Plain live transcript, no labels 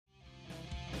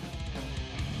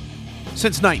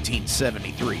Since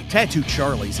 1973, Tattoo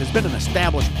Charlie's has been an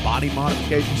established body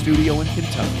modification studio in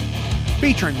Kentucky,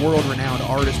 featuring world-renowned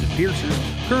artists and piercers,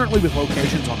 currently with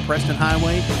locations on Preston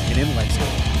Highway and in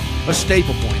Lexington, a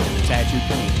staple point in the tattoo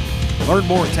community. Learn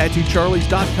more at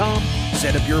TattooCharlies.com.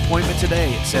 Set up your appointment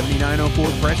today at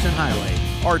 7904 Preston Highway.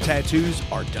 Our tattoos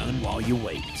are done while you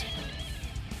wait.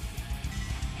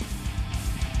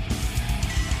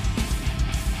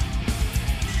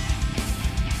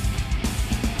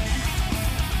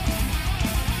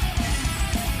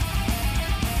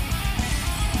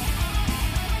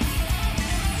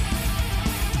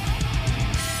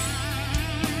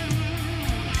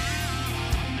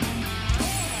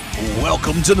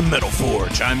 Welcome to the Metal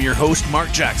Forge. I'm your host,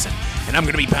 Mark Jackson, and I'm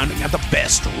going to be pounding out the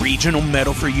best regional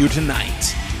metal for you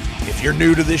tonight. If you're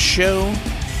new to this show,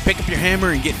 pick up your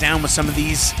hammer and get down with some of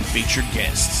these featured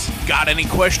guests. Got any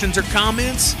questions or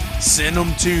comments? Send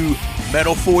them to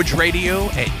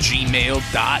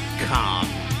metalforgeradio@gmail.com.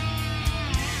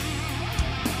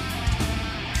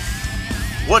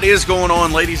 What is going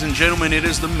on, ladies and gentlemen? It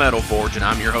is the Metal Forge, and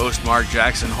I'm your host, Mark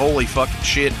Jackson. Holy fucking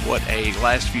shit, what a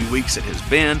last few weeks it has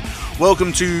been.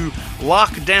 Welcome to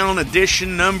Lockdown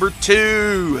Edition number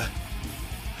 2,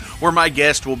 where my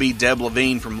guest will be Deb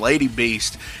Levine from Lady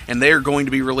Beast, and they're going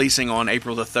to be releasing on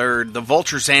April the 3rd, The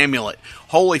Vulture's Amulet.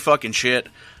 Holy fucking shit.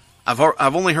 I've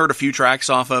only heard a few tracks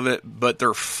off of it, but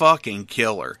they're fucking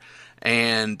killer.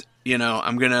 And, you know,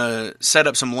 I'm going to set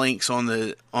up some links on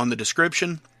the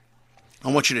description.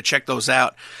 I want you to check those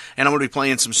out, and I'm going to be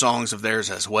playing some songs of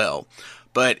theirs as well.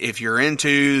 But if you're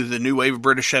into the new wave of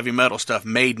British heavy metal stuff,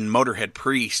 Maiden, Motorhead,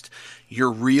 Priest,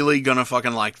 you're really going to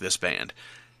fucking like this band.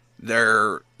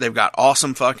 They've got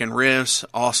awesome fucking riffs,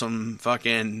 awesome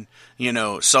fucking, you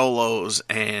know, solos,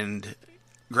 and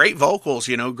great vocals,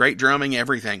 you know, great drumming,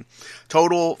 everything.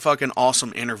 Total fucking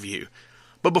awesome interview.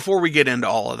 But before we get into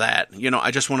all of that, you know,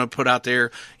 I just want to put out there,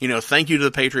 you know, thank you to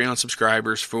the Patreon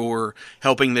subscribers for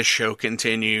helping this show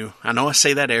continue. I know I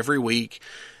say that every week,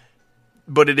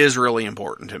 but it is really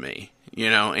important to me,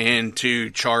 you know, and to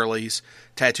Charlie's,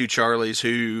 Tattoo Charlie's,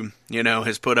 who, you know,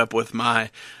 has put up with my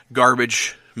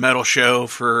garbage metal show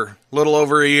for a little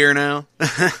over a year now.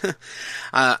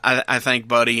 I thank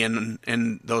Buddy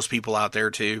and those people out there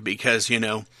too, because, you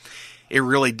know, it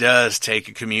really does take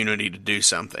a community to do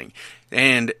something.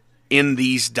 And in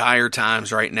these dire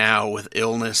times right now with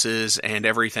illnesses and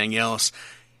everything else,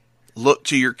 look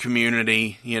to your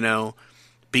community, you know,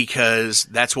 because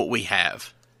that's what we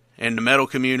have. And the metal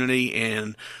community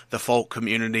and the folk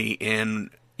community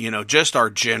and, you know, just our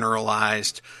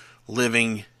generalized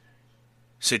living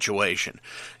situation.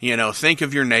 You know, think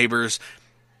of your neighbors.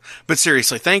 But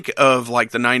seriously, think of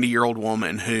like the 90-year-old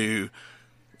woman who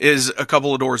is a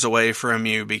couple of doors away from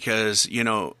you because, you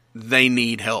know, they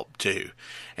need help too.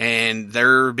 And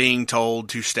they're being told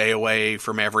to stay away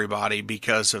from everybody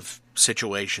because of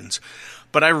situations.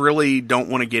 But I really don't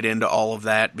want to get into all of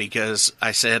that because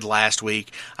I said last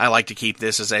week, I like to keep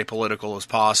this as apolitical as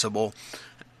possible.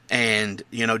 And,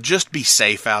 you know, just be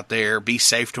safe out there. Be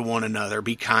safe to one another.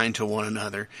 Be kind to one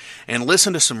another. And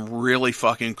listen to some really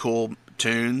fucking cool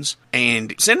tunes.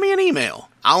 And send me an email.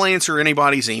 I'll answer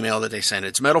anybody's email that they send.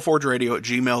 It's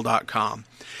metalforgeradio@gmail.com.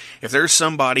 If there's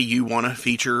somebody you want me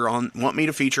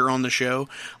to feature on the show,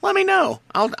 let me know.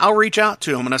 I'll reach out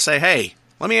to them and I say, hey,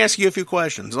 let me ask you a few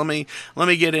questions. Let me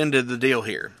get into the deal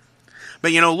here.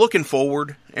 But, you know, looking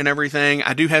forward and everything,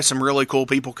 I do have some really cool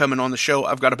people coming on the show.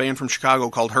 I've got a band from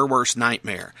Chicago called Her Worst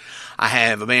Nightmare. I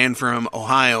have a band from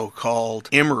Ohio called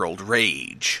Emerald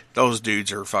Rage. Those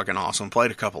dudes are fucking awesome. Played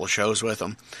a couple of shows with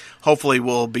them. Hopefully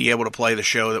we'll be able to play the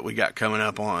show that we got coming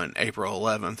up on April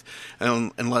 11th,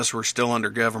 unless we're still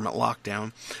under government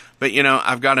lockdown. But, you know,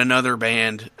 I've got another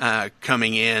band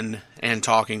coming in and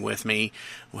talking with me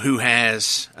who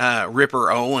has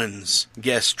Ripper Owens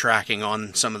guest tracking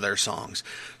on some of their songs.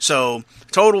 So,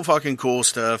 total fucking cool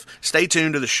stuff. Stay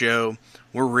tuned to the show.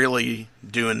 We're really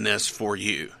doing this for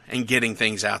you and getting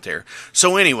things out there.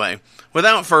 So anyway,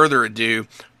 without further ado,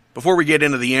 before we get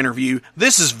into the interview,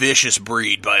 this is Vicious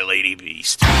Breed by Lady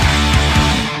Beast.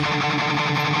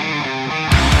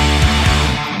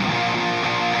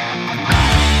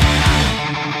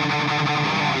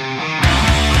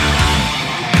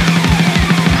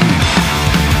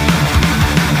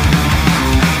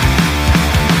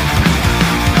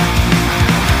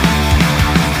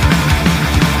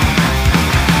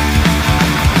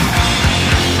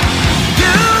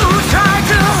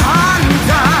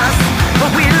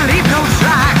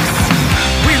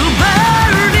 We'll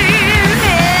burn in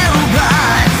hell,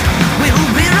 but we'll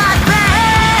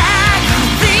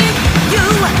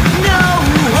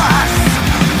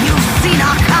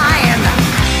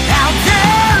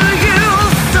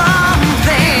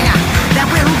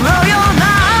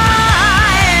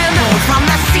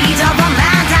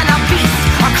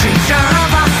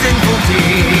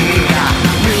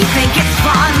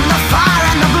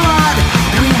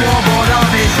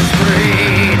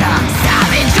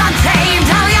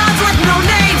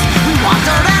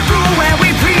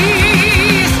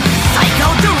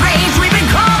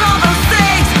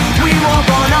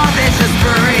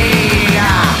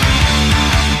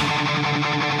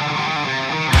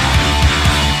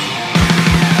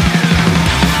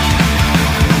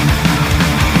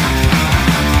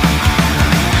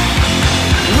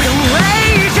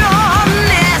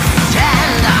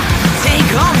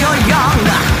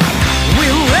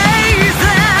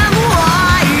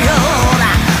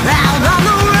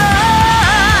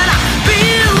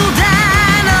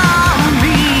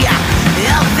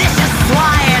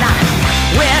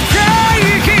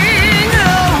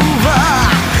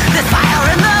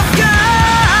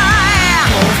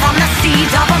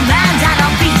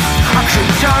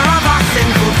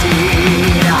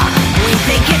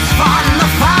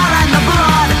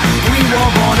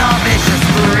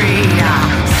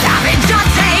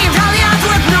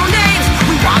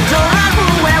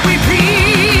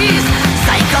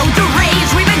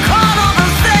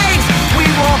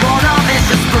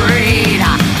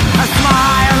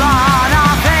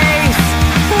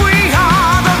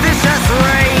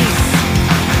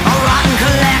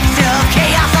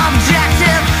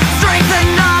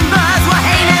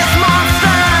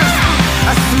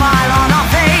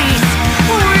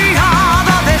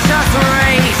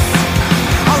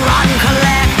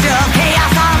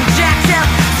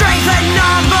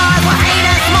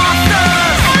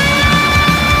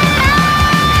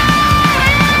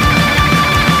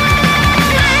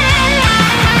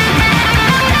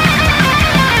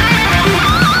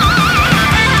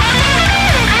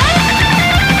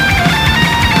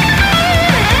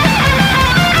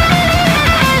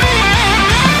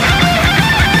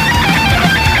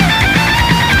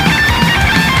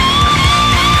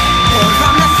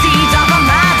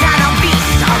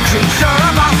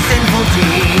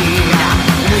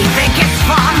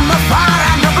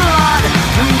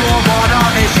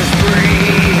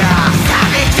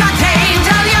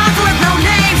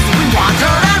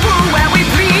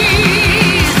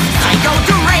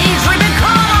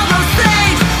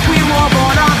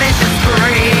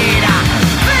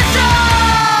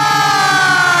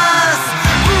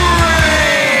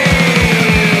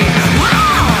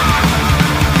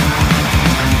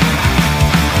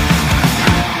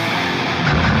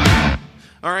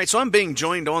All right, so I'm being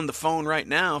joined on the phone right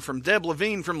now from Deb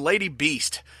Levine from Lady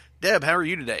Beast. Deb, how are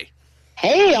you today?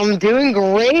 Hey, I'm doing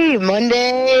great.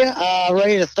 Monday,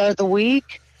 ready to start the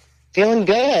week. Feeling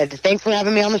good. Thanks for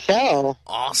having me on the show.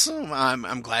 Awesome.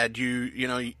 I'm glad you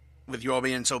with you all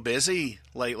being so busy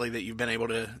lately that you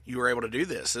were able to do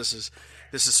this. This is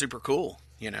super cool,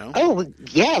 Oh,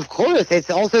 yeah, of course. It's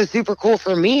also super cool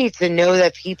for me to know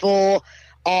that people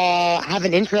have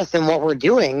an interest in what we're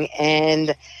doing,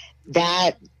 and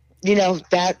that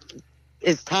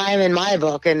is time in my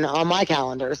book and on my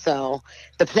calendar. So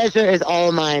the pleasure is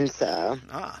all mine. So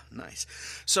nice.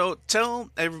 So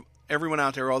tell everyone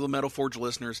out there, all the Metal Forge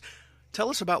listeners, tell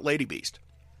us about Lady Beast.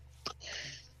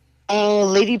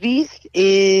 Lady Beast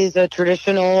is a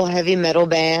traditional heavy metal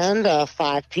band, a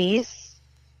 5-piece.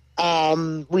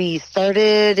 We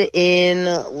started in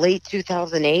late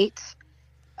 2008.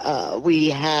 We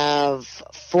have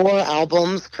 4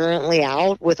 albums currently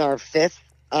out, with our 5th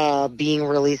being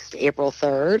released April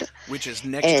 3rd. Which is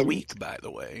next week, by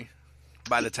the way,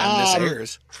 by the time this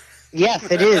airs.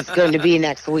 Yes, it is going to be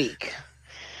next week.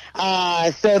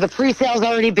 So the pre-sale's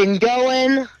already been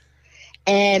going,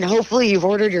 and hopefully you've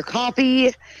ordered your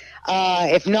copy.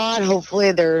 If not,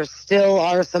 hopefully there still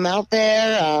are some out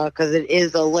there, because it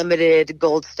is a limited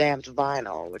gold-stamped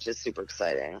vinyl, which is super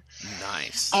exciting.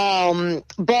 Nice.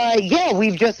 But yeah,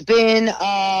 we've just been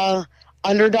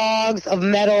underdogs of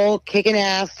metal, kicking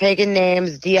ass, taking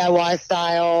names, DIY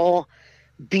style,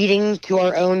 beating to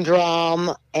our own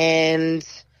drum, and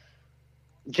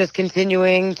just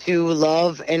continuing to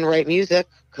love and write music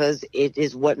because it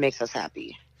is what makes us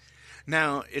happy.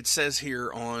 Now, it says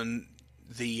here on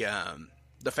the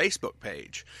Facebook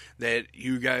page that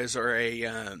you guys are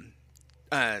a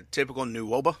typical new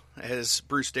woba, as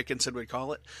Bruce Dickinson would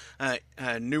call it,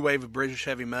 a new wave of British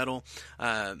heavy metal.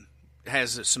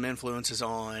 Has some influences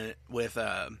on with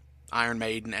Iron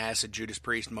Maiden, Acid, Judas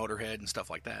Priest, Motorhead, and stuff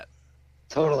like that.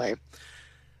 Totally.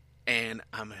 And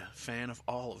I'm a fan of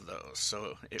all of those,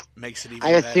 so it makes it even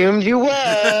better. Assumed you were.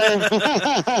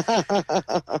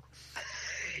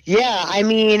 Yeah, I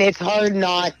mean, it's hard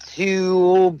not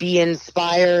to be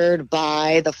inspired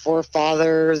by the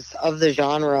forefathers of the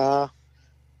genre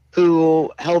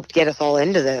who helped get us all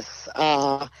into this.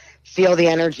 Feel the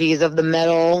energies of the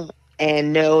metal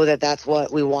and know that that's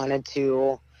what we wanted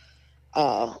to,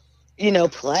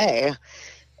 play.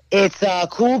 It's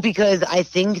cool because I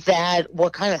think that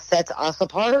what kind of sets us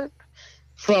apart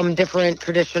from different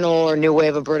traditional or new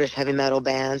wave of British heavy metal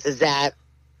bands is that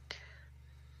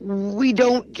we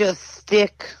don't just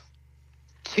stick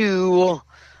to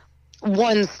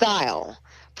one style.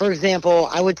 For example,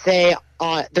 I would say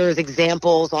there's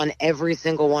examples on every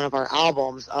single one of our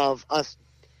albums of us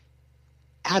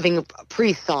having a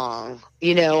Priest song,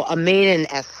 a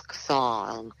Maiden-esque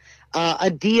song, a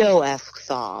Dio-esque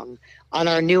song. On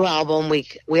our new album,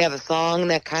 we have a song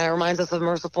that kind of reminds us of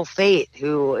Merciful Fate,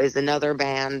 who is another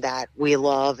band that we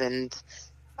love, and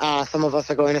some of us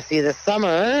are going to see this summer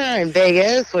in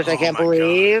Vegas, which I can't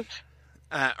believe.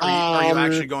 Are you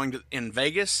actually going in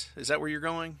Vegas? Is that where you're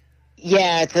going?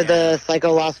 Yeah, to the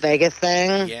Psycho Las Vegas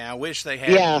thing. Yeah, I wish they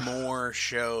had more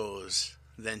shows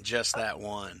than just that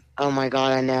one. Oh my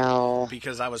God, I know.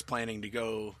 Because I was planning to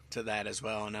go to that as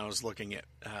well, and I was looking at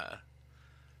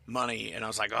money, and I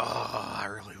was like, oh, I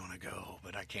really want to go,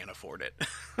 but I can't afford it.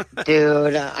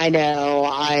 Dude, I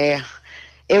know.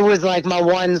 It was like my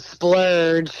one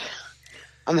splurge.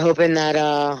 I'm hoping that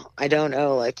I don't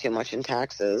owe too much in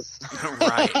taxes.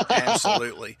 Right,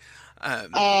 absolutely.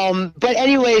 But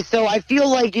anyway, so I feel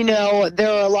like,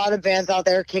 there are a lot of bands out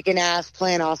there kicking ass,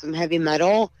 playing awesome heavy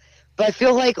metal, but I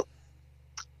feel like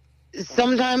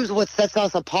sometimes what sets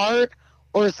us apart,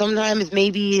 or sometimes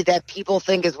maybe that people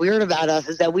think is weird about us,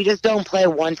 is that we just don't play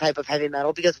one type of heavy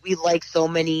metal because we like so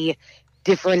many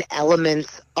different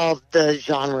elements of the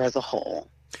genre as a whole.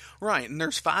 Right, and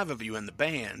there's 5 of you in the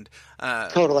band.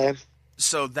 Totally.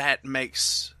 So that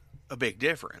makes a big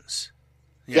difference.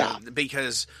 Yeah.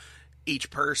 Because each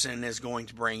person is going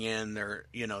to bring in their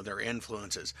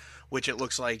influences, which it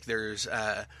looks like there's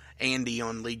Andy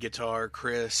on lead guitar,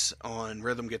 Chris on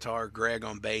rhythm guitar, Greg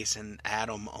on bass, and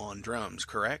Adam on drums,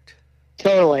 correct?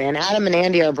 Totally, and Adam and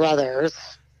Andy are brothers.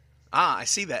 I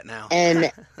see that now.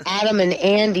 And Adam and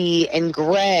Andy and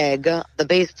Greg, the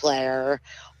bass player,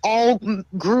 all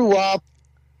grew up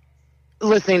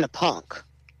listening to punk.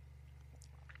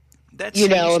 That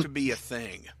seems to be a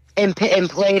thing. And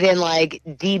played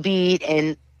in D-beat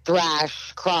and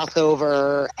thrash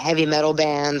crossover heavy metal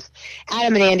bands.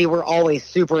 Adam and Andy were always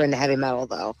super into heavy metal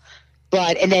though.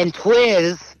 And then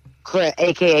Twiz,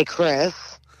 aka Chris,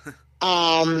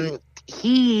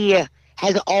 he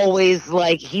has always,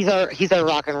 like, he's our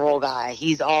rock and roll guy.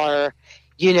 He's our,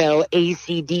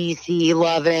 AC/DC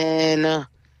loving,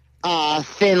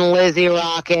 Thin Lizzy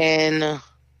rocking,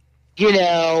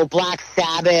 Black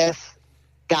Sabbath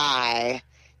guy.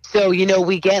 So,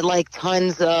 we get like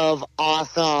tons of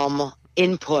awesome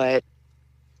input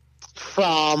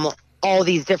from all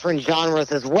these different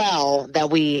genres as well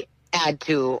that we add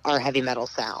to our heavy metal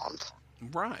sound.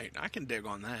 Right, I can dig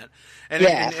on that. And,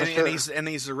 yeah, and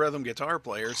he's a rhythm guitar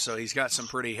player, so he's got some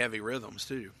pretty heavy rhythms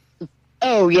too.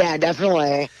 Oh yeah,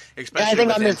 definitely. I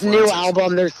think on this new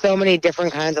album, there's so many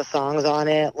different kinds of songs on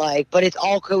it, but it's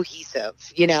all cohesive,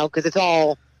 because it's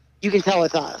all, you can tell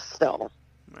it's us still.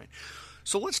 Right.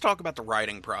 So let's talk about the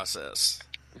writing process.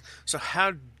 So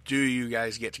how do you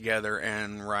guys get together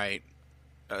and write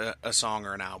a song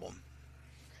or an album?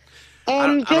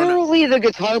 Generally, the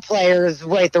guitar players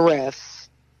write the riffs.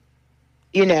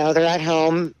 They're at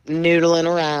home noodling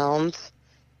around,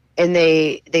 and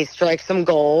they strike some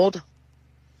gold,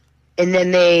 and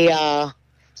then they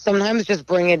sometimes just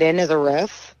bring it in as a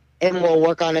riff, and we'll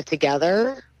work on it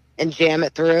together and jam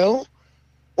it through.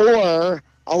 Or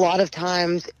a lot of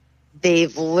times,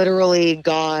 they've literally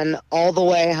gone all the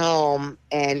way home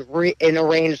and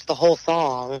arranged the whole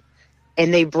song,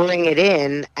 and they bring it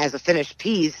in as a finished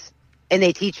piece, and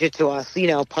they teach it to us,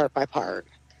 part by part.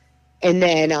 And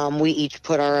then we each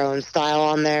put our own style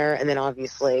on there, and then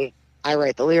obviously I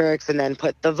write the lyrics and then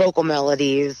put the vocal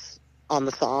melodies on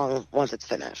the song once it's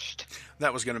finished.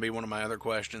 That was going to be one of my other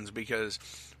questions, because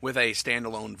with a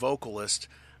standalone vocalist,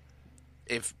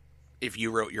 if you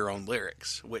wrote your own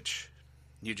lyrics, which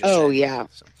you just said, yeah.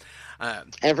 So,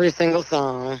 every single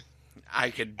song.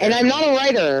 I could, and I'm not a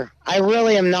writer. I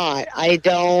really am not. I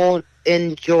don't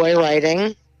enjoy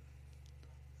writing.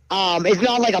 It's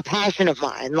not like a passion of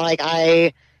mine. Like,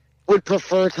 I would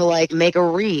prefer to make a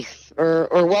wreath or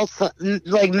melt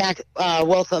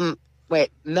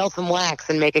some wax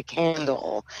and make a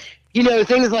candle.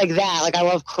 Things like that. Like, I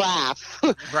love crafts.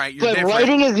 Right. But different.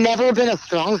 Writing has never been a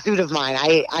strong suit of mine.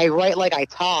 I write like I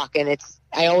talk, and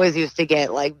I always used to get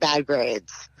bad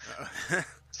grades.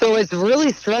 So it's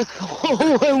really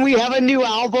stressful when we have a new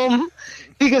album,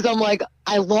 because I'm like,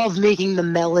 I love making the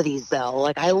melodies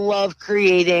though. I love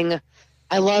singing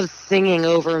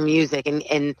over music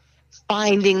and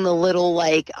finding the little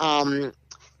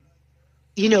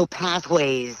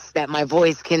pathways that my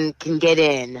voice can get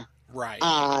in. Right.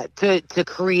 To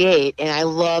create, and I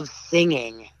love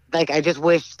singing. I just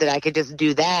wish that I could just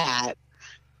do that.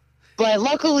 But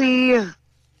luckily,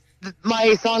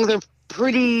 my songs are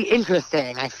pretty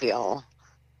interesting, I feel.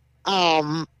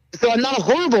 So I'm not a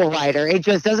horrible writer. It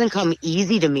just doesn't come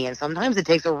easy to me, and sometimes it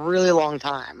takes a really long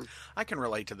time. I can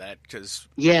relate to that, because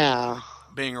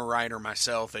being a writer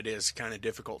myself, it is kind of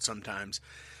difficult sometimes.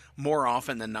 More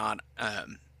often than not,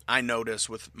 I notice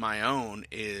with my own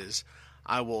is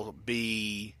I will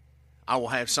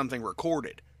have something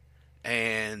recorded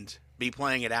and be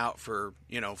playing it out for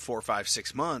 4, 5,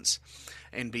 6 months,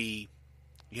 and be,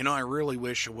 I really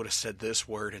wish I would have said this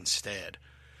word instead.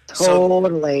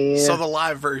 Totally. So the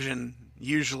live version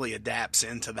usually adapts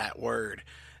into that word,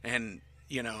 and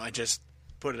I just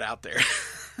put it out there.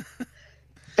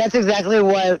 That's exactly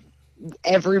what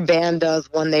every band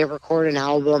does when they record an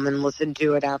album and listen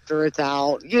to it after it's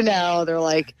out. They're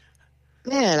like,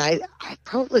 man, I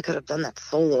probably could have done that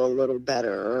solo a little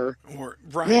better. Or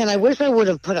right. Man, I wish I would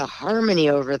have put a harmony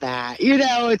over that.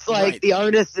 It's like right. The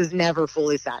artist is never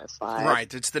fully satisfied.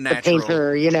 Right, it's the natural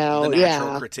painter, the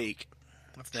natural critique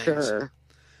of things. Sure.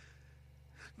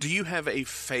 Do you have a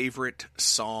favorite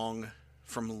song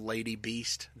from Lady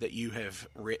Beast that you have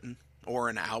written, or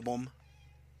an album?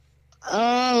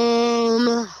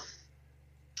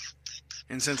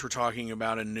 And since we're talking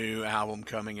about a new album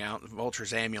coming out,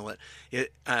 Vulture's Amulet,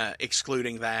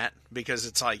 excluding that, because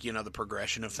it's the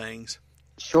progression of things.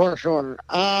 Sure.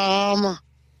 I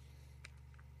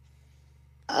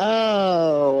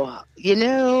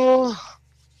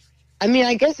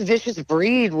guess Vicious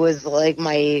Breed was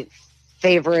my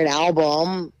favorite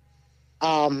album,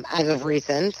 as of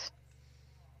recent.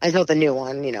 I thought the new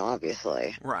one,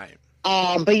 obviously. Right.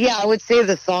 But yeah, I would say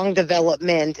the song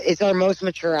development is our most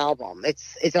mature album.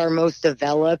 It's our most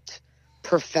developed,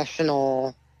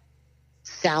 professional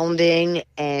sounding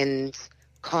and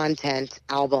content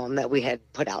album that we had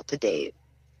put out to date.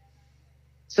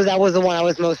 So that was the one I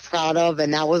was most proud of,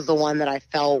 and that was the one that I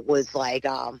felt was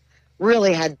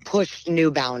really had pushed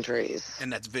new boundaries.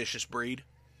 And that's Vicious Breed?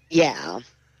 Yeah.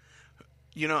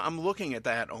 I'm looking at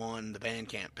that on the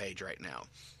Bandcamp page right now.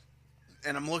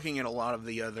 And I'm looking at a lot of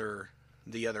the other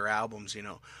albums,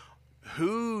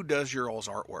 Who does your all's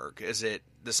artwork? Is it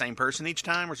the same person each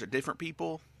time, or is it different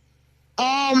people?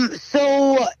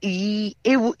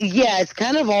 It's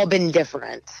kind of all been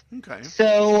different. Okay.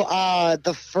 So,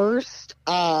 the first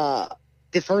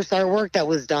artwork that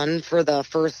was done for the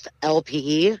first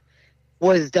LP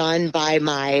was done by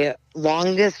my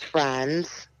longest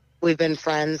friends. We've been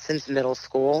friends since middle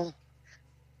school.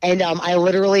 And, I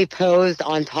literally posed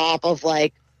on top of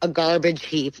like a garbage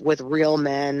heap with real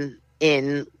men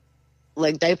in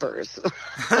like diapers.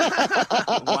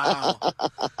 Wow.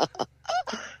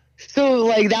 So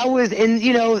like that was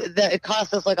it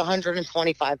cost us like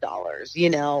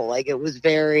 $125, like it was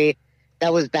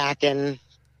that was back in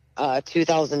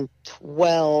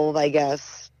 2012, I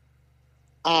guess.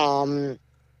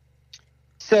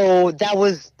 So that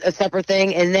was a separate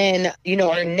thing. And then,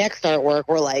 our next artwork,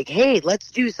 we're like, hey,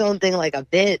 let's do something like a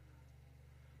bit,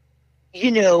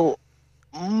 I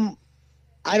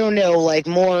don't know, like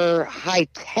more high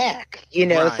tech,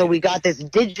 Right. So we got this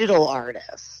digital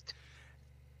artist.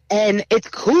 And it's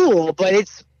cool, but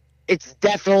it's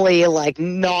definitely like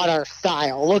not our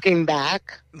style. Looking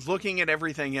back, Looking at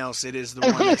everything else, it is the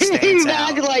one that stands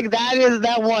out. Like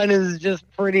that one is just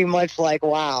pretty much like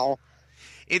wow.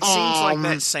 It seems like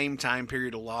that same time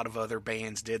period, a lot of other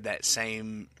bands did that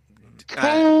same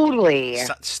totally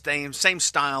same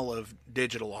style of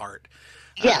digital art.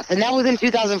 Yes, and that was in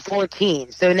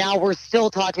 2014. So now we're still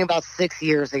talking about 6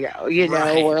 years ago.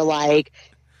 Right. Where like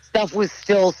stuff was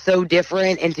still so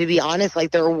different, and to be honest,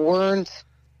 like there weren't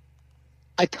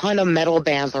a ton of metal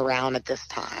bands around at this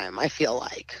time, I feel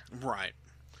like. Right.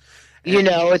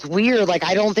 It's weird. Like,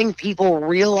 I don't think people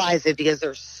realize it because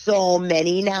there's so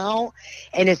many now,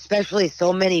 and especially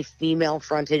so many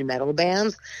female-fronted metal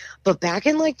bands. But back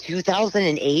in, like,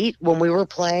 2008, when we were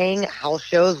playing house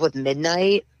shows with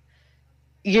Midnight,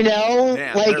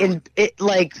 Yeah,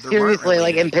 seriously,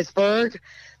 like, in Pittsburgh,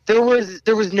 there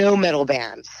was no metal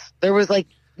bands. There was, like,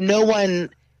 no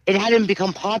one... It hadn't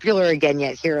become popular again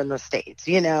yet here in the States,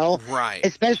 Right.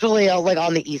 Especially like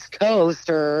on the East Coast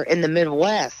or in the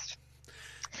Midwest.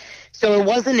 So it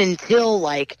wasn't until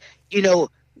like,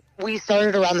 we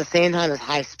started around the same time as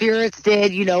High Spirits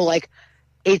did, like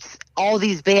it's all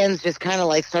these bands just kind of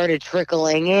like started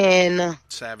trickling in.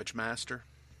 Savage Master.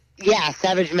 Yeah,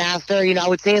 Savage Master, I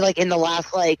would say like in the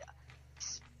last like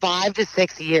 5 to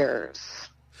 6 years.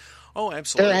 Oh,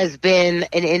 absolutely. There has been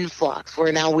an influx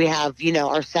where now we have,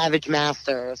 our Savage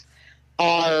Masters,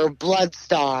 our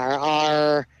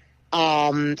Bloodstar,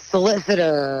 our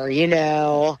Solicitor,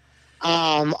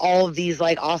 all of these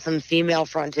like awesome female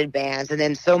fronted bands, and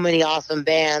then so many awesome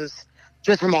bands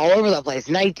just from all over the place.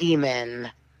 Night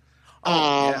Demon,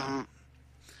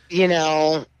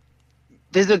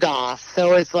 Visigoth.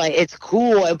 So it's like, it's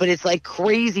cool, but it's like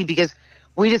crazy because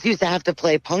we just used to have to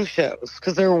play punk shows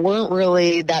because there weren't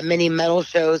really that many metal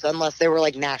shows unless they were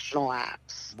like national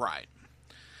acts. Right.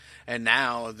 And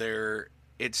now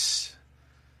it's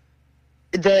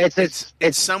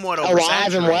somewhat oversaturated.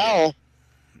 Alive and well.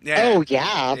 Yeah. Oh,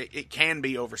 yeah. It can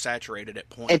be oversaturated at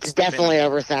points. It's definitely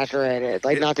oversaturated.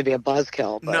 Like, not to be a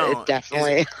buzzkill, but it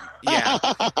definitely... Yeah.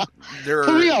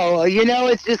 For real.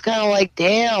 It's just kind of like,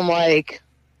 damn, like,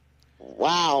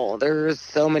 wow, there's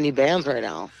so many bands right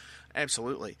now.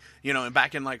 Absolutely. And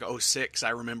back in like 2006, I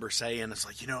remember saying, it's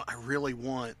like, I really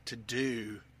want to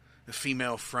do a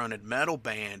female-fronted metal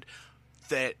band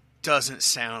that doesn't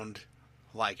sound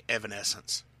like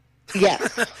Evanescence.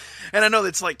 Yes. And I know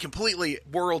that's like completely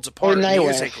worlds apart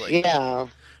musically. Yeah.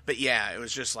 But yeah, it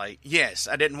was just like, yes,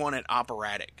 I didn't want it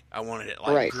operatic. I wanted it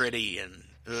like gritty and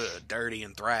dirty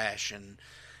and thrash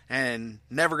and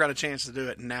never got a chance to do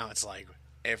it. And now it's like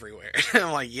everywhere.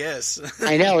 I'm like, yes.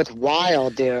 I know, it's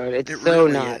wild, dude. It's so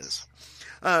really nuts.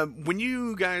 When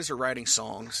you guys are writing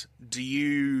songs, do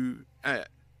you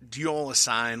all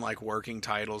assign like working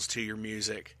titles to your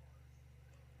music?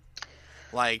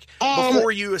 Like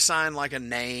before you assign like a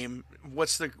name,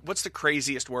 what's the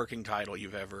craziest working title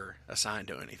you've ever assigned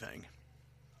to anything?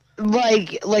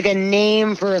 Like a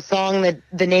name for a song that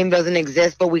the name doesn't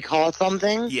exist, but we call it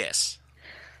something? Yes.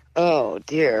 Oh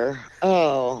dear.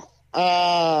 Oh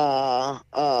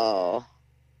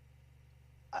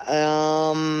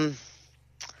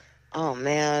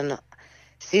man.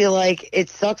 See, like, it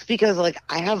sucks because, like,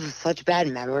 I have such bad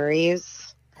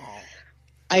memories. Oh.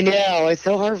 I know, it's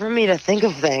so hard for me to think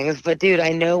of things, but dude,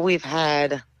 I know we've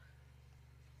had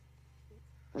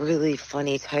really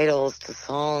funny titles to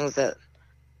songs that...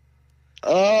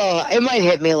 Oh, it might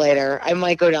hit me later. I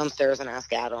might go downstairs and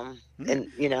ask Adam, and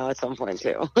at some point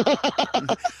too.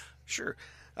 Sure.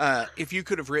 If you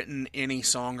could have written any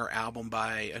song or album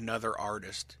by another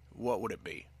artist, what would it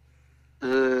be?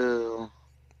 Ooh.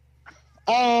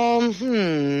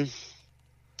 Hmm.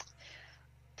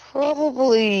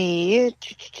 Probably.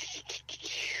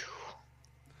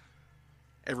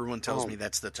 Everyone tells me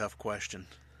that's the tough question.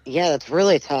 Yeah, that's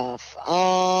really tough.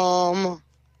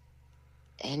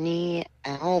 Any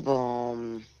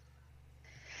album.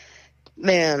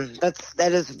 Man,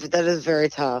 that is very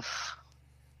tough.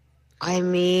 I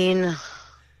mean,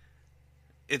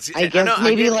 I guess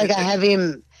maybe like a heavy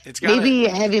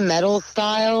metal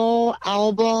style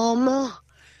album.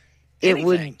 It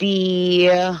would be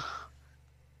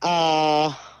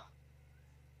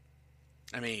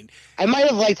I mean, I might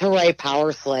have liked to write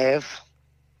Power Slave.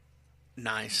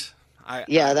 Nice.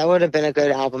 That would have been a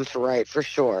good album to write for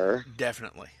sure.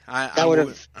 Definitely. I would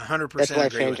 100%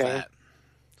 agree with that.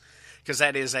 Because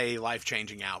that is a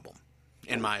life-changing album,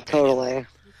 in my opinion. Totally.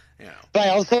 But I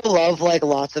also love like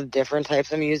lots of different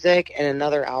types of music, and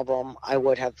another album I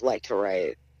would have liked to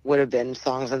write would have been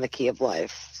Songs in the Key of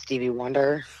Life, Stevie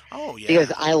Wonder. Oh yeah.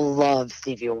 Because I love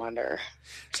Stevie Wonder.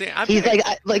 See, he's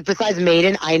like besides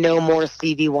Maiden, I know more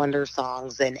Stevie Wonder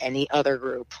songs than any other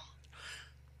group.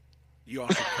 Y'all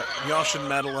should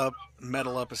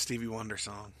metal up a Stevie Wonder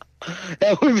song.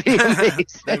 That would be amazing.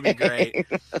 That'd be great.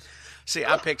 See,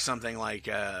 I picked something like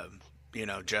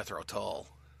Jethro Tull.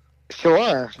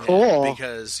 Sure, cool.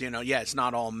 Because, it's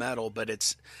not all metal,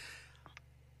 but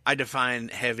I define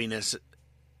heaviness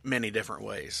many different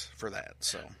ways for that.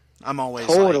 So I'm always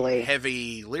like,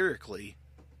 heavy lyrically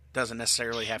doesn't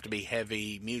necessarily have to be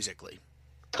heavy musically.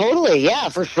 Totally, yeah,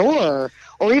 for sure.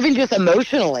 Or even just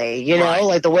emotionally,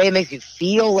 like the way it makes you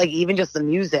feel, like even just the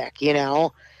music,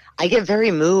 I get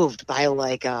very moved by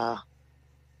like,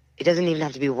 it doesn't even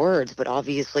have to be words, but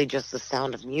obviously just the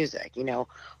sound of music,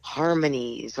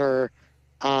 harmonies or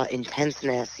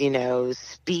intenseness,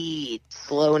 speed,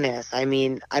 slowness. I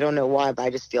mean, I don't know why, but I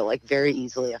just feel like very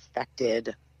easily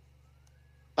affected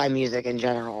by music in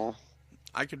general.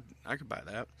 I could buy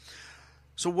that.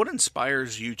 So what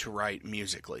inspires you to write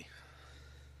musically?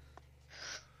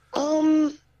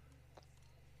 I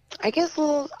guess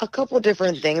a couple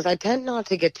different things. I tend not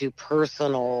to get too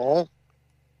personal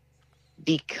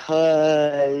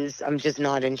because I'm just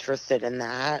not interested in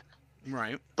that.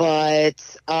 Right.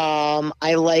 But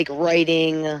I like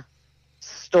writing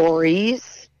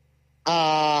stories.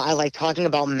 I like talking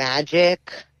about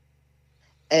magic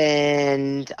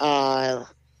and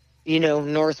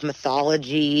Norse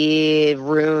mythology,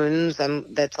 runes.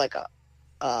 That's like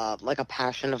a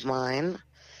passion of mine.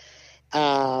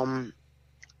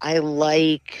 I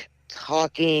like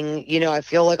talking. I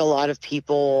feel like a lot of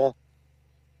people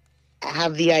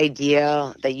have the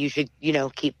idea that you should,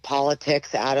 keep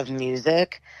politics out of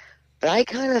music. But I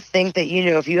kind of think that,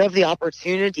 if you have the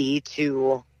opportunity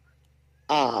to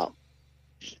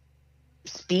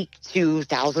speak to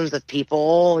thousands of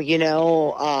people,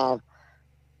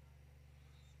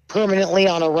 permanently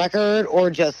on a record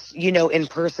or just, in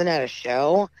person at a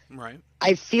show. Right.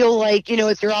 I feel like,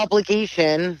 it's your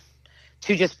obligation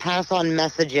to just pass on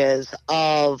messages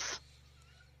of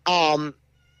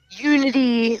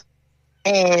unity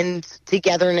and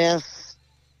togetherness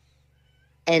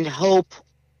and hope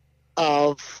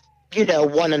of,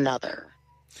 one another.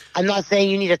 I'm not saying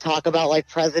you need to talk about like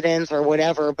presidents or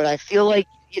whatever, but I feel like,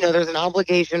 there's an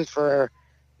obligation for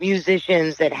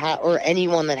musicians that or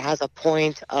anyone that has a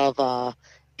point of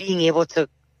being able to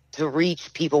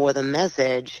reach people with a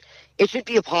message. It should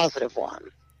be a positive one.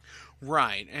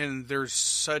 Right. And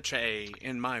there's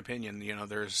in my opinion,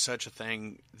 there's such a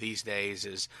thing these days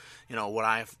as, what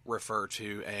I refer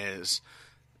to as,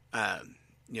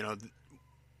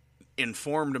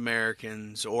 informed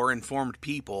Americans or informed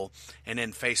people, and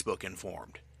then Facebook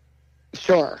informed.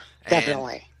 Sure,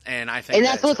 definitely. And I think and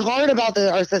that's what's hard about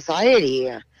our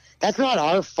society. That's not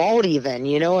our fault even,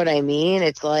 you know what I mean?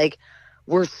 It's like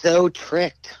we're so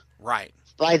tricked. Right.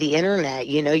 By the internet,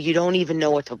 you don't even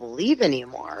know what to believe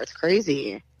anymore. It's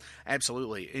crazy.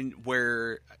 Absolutely. And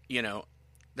where,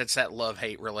 that's that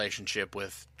love-hate relationship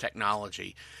with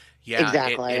technology. Yeah,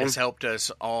 exactly. It has helped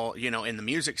us all, in the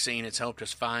music scene, it's helped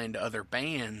us find other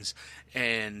bands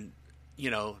and,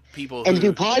 people and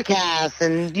do podcasts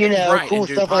and, cool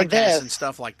stuff like this. And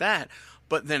stuff like that.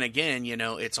 But then again,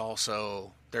 it's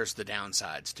also, there's the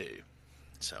downsides too.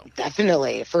 So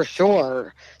definitely, for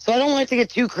sure. So I don't like to get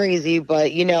too crazy,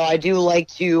 but I do like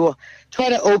to try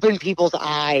to open people's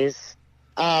eyes.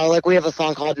 Like we have a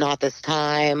song called "Not This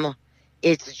Time."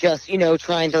 It's just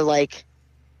trying to like,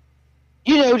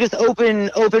 just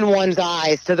open one's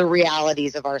eyes to the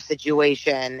realities of our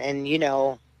situation, and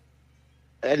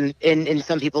and in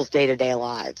some people's day-to-day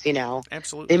lives.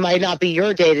 Absolutely, it might not be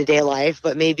your day-to-day life,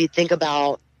 but maybe think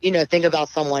about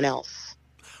someone else.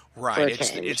 Right.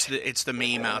 It's the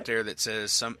meme out there that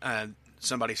says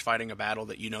somebody's fighting a battle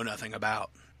that you know nothing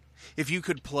about. If you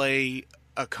could play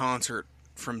a concert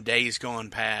from days gone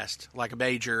past, like a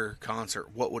major concert,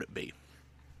 what would it be?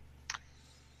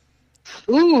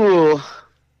 Ooh.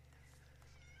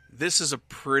 This is a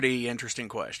pretty interesting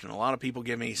question. A lot of people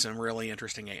give me some really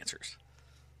interesting answers.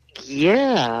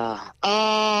 Yeah.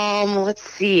 Let's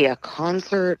see. A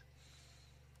concert.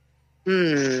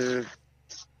 Yeah,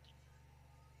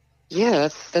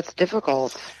 that's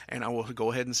difficult. And I will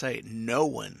go ahead and say it. No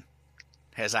one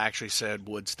has actually said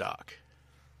Woodstock.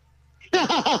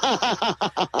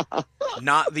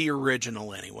 Not the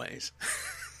original, anyways.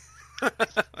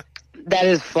 That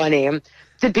is funny.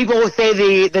 Did people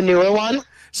say the newer one?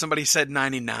 Somebody said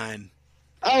 99.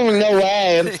 Oh, no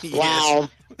way. Yes. Wow.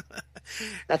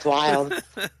 That's wild.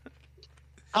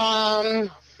 Trying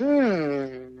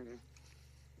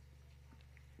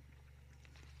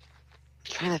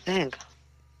to think.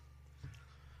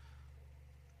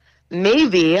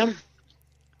 Maybe.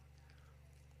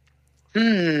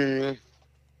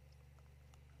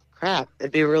 Crap.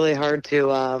 It'd be really hard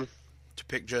to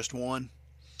pick just one.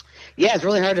 Yeah, it's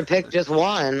really hard to pick just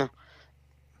one.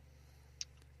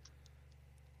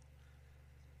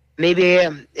 Maybe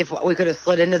if we could have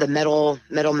slid into the Metal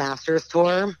Masters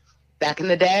tour back in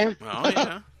the day. Oh,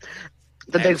 yeah.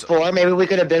 The Big Four. Maybe we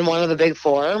could have been one of the Big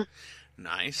Four.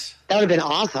 Nice. That would have been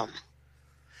awesome.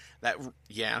 That would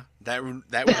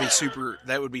be super.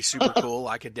 That would be super cool.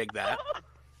 I could dig that.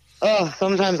 Oh,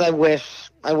 sometimes I wish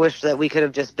that we could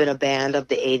have just been a band of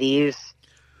the '80s,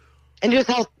 and just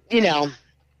how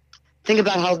think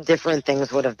about how different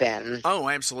things would have been. Oh,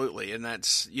 absolutely, and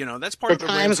that's part of the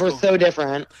times were so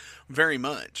different. Very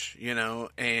much,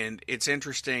 and it's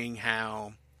interesting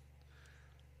how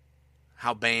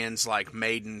bands like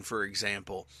Maiden, for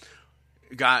example,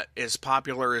 got as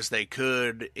popular as they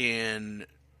could in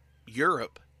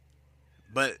Europe,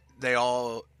 but they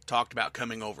all talked about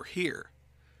coming over here.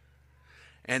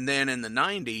 And then in the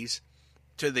 90s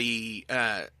to the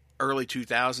early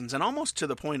 2000s, and almost to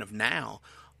the point of now,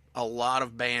 a lot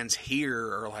of bands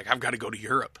here are like, I've got to go to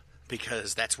Europe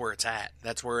because that's where it's at.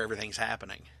 That's where everything's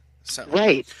happening. So,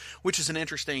 right. Which is an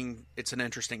interesting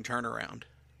turnaround.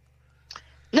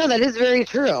 No, that is very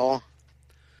true.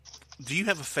 Do you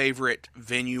have a favorite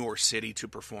venue or city to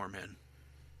perform in?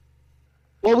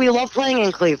 Well, we love playing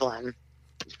in Cleveland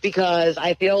because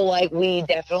I feel like we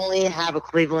definitely have a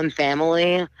Cleveland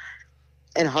family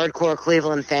and hardcore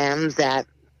Cleveland fans that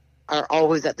are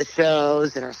always at the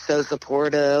shows and are so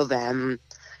supportive and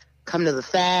come to the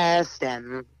fest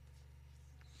and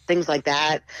things like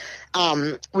that.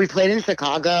 We played in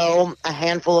Chicago a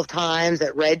handful of times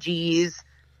at Reggie's,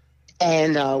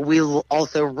 and we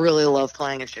also really love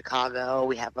playing in Chicago.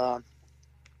 We have an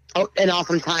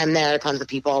awesome time there. Tons of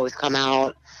people always come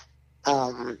out.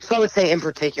 So I would say in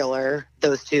particular,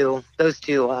 those two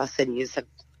cities have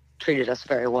treated us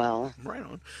very well. Right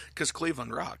on. Because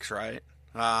Cleveland rocks, right?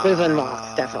 Cleveland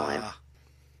rocks, definitely. Do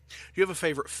you have a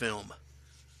favorite film?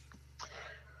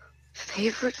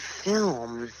 Favorite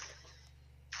film?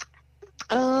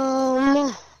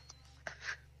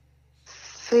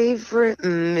 Favorite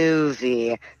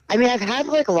movie? I mean, I've had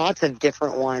like lots of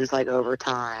different ones like over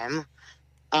time.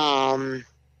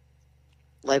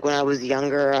 Like when I was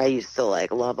younger, I used to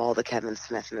like love all the Kevin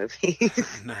Smith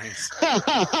movies. Nice.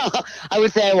 I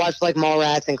would say I watched like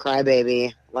Mallrats and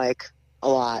Crybaby like a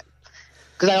lot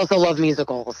because I also love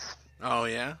musicals. Oh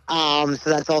yeah. So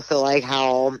that's also like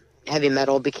how heavy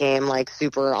metal became like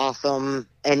super awesome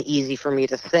and easy for me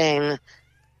to sing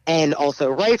and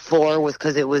also write for was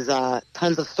because it was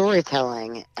tons of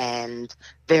storytelling and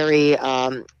very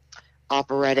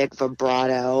operatic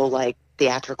vibrato, like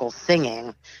theatrical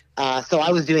singing. So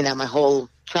I was doing that my whole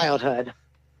childhood.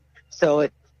 So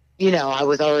I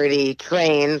was already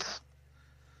trained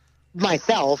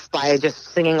myself by just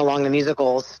singing along the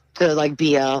musicals to like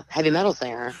be a heavy metal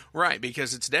singer. Right,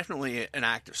 because it's definitely an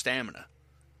act of stamina.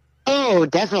 Oh,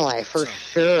 definitely, for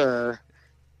sure.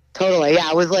 Totally. Yeah,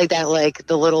 I was like that, like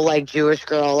the little like Jewish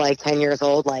girl, like 10 years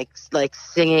old, like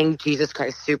singing Jesus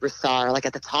Christ Superstar, like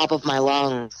at the top of my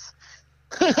lungs.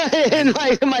 in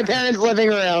my parents' living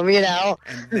room,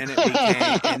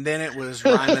 And then it was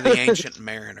Rhyme of the Ancient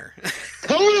Mariner.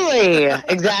 Totally.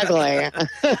 Exactly.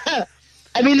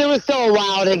 I mean, there was still a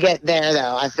while to get there,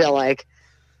 though. I feel like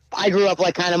I grew up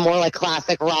like kind of more like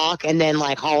classic rock and then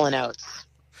like Hall & Oates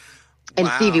and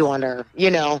Stevie Wonder,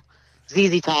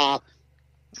 ZZ Top,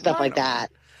 stuff like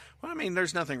that. Well, I mean,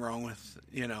 there's nothing wrong with,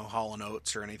 Hall &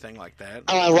 Oates or anything like that.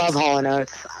 Oh, I love Hall &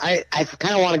 Oates. I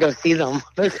kind of want to go see them.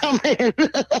 They're coming.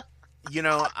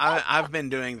 I've been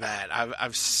doing that.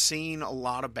 I've seen a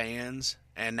lot of bands,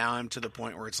 and now I'm to the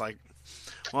point where it's like,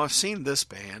 well, I've seen this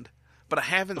band, but I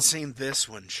haven't seen this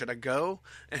one. Should I go?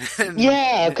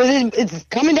 Yeah, because it's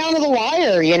coming down to the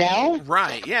wire,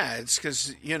 Right, yeah. It's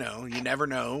because, you never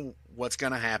know what's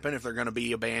going to happen, if they're going to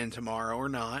be a band tomorrow or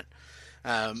not,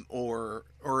 or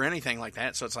anything like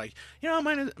that. So it's like,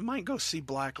 I might go see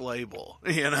Black Label,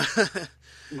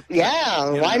 Yeah,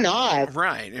 why not?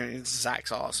 Right.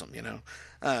 Zach's awesome, Do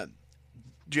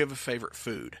you have a favorite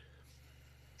food?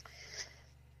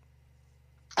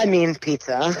 I mean,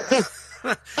 pizza.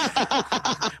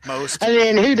 Most. I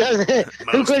mean, who doesn't?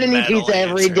 Who couldn't eat pizza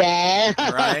every day?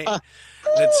 Right.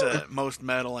 That's a most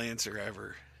metal answer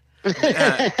ever.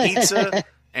 Pizza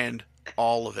and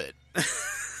all of it.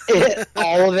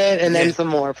 All of it, and then some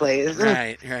more, please.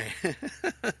 Right. Do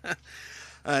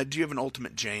you have an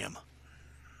ultimate jam?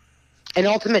 An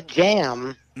ultimate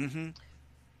jam? Mm-hmm.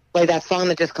 Like that song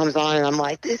that just comes on, and I'm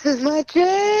like, "This is my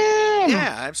jam."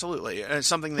 Yeah, absolutely.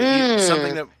 Something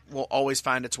that will always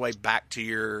find its way back to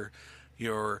your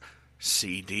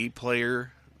CD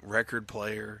player, record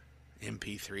player,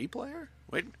 MP3 player.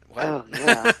 Wait, what? Oh,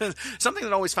 yeah. Something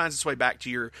that always finds its way back to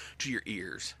your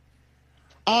ears.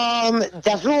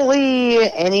 Definitely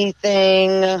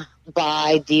anything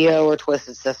by Dio or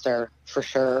Twisted Sister, for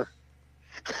sure.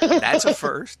 That's a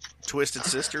first. Twisted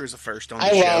Sister is a first on the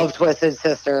show. I love Twisted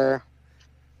Sister.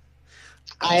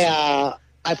 I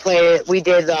play it. We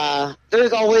did.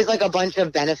 There's always like a bunch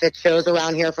of benefit shows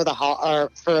around here for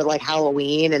for like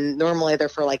Halloween, and normally they're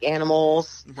for like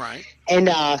animals. Right. And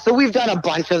so we've done a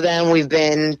bunch of them. We've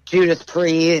been Judas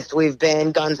Priest. We've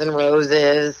been Guns N'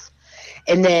 Roses,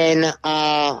 and then.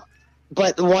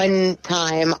 But one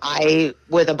time, I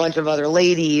with a bunch of other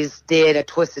ladies did a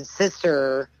Twisted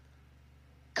Sister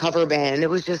cover band. It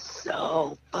was just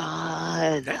so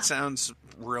fun. That sounds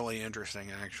really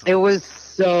interesting, actually. It was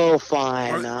so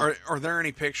fun. Are there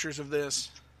any pictures of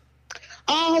this?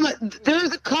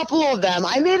 There's a couple of them.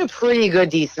 I made a pretty good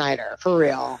Dee Snider, for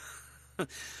real.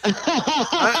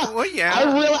 Well, yeah.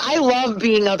 I love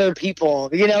being other people.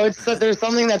 There's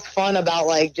something that's fun about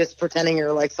like just pretending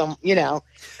you're like some, because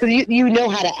you know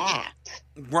how to act.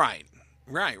 Right.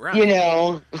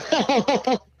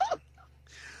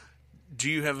 Do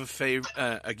you have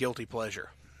a guilty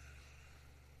pleasure?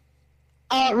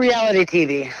 Reality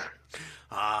TV.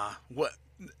 What?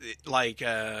 Like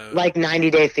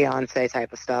 90 Day Fiance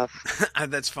type of stuff.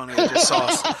 That's funny.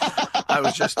 I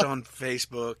was just on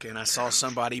Facebook and I saw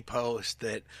somebody post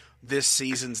that this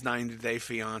season's 90 Day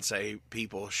Fiance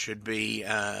people should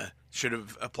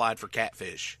have applied for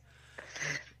Catfish.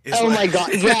 My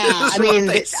God. Yeah.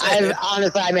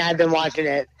 I've been watching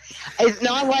it. It's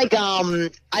not like,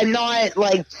 I'm not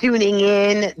like tuning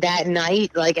in that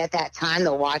night, like at that time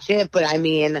to watch it. But I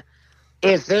mean,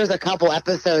 if there's a couple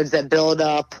episodes that build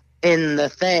up in the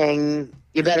thing,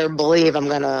 you better believe I'm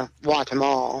going to watch them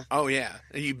all. Oh yeah.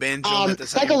 You binge them at the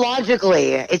same.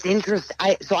 Psychologically, it's interesting.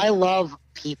 I love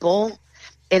people,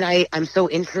 and I'm so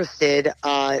interested,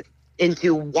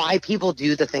 into why people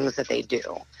do the things that they do.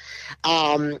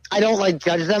 I don't like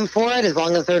judge them for it as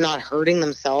long as they're not hurting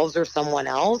themselves or someone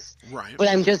else. Right. But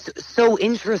I'm just so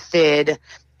interested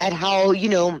at how,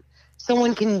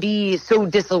 someone can be so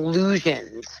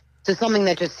disillusioned to something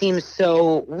that just seems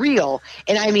so real.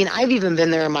 And I mean, I've even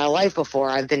been there in my life before.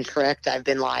 I've been tricked. I've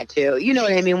been lied to. You know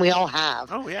what I mean? We all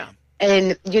have. Oh, yeah.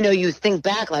 And, you think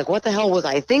back, like, what the hell was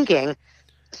I thinking?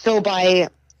 So by,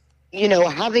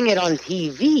 having it on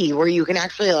TV where you can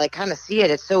actually, like, kind of see it,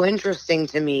 it's so interesting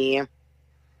to me,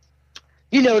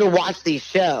 to watch these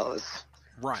shows.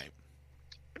 Right.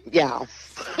 Yeah.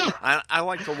 I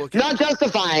like to look at Not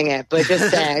justifying it, but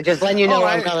just letting you know where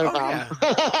I'm coming from. Yeah.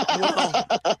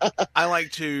 Well, I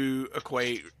like to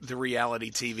equate the reality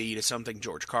TV to something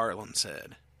George Carlin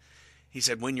said. He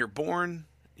said, when you're born,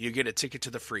 you get a ticket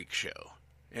to the freak show.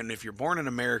 And if you're born in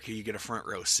America, you get a front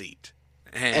row seat.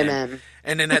 Amen.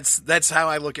 And then that's how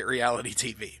I look at reality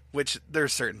TV, which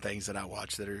there's certain things that I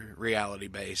watch that are reality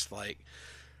based, like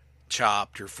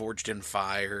Chopped or Forged in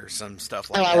Fire or some stuff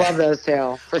like that. I love those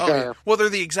too, for sure. Yeah. Well, they're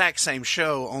the exact same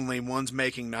show, only one's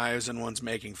making knives and one's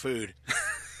making food.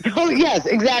 Oh, yes,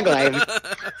 exactly.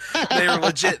 They are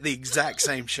legit the exact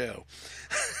same show.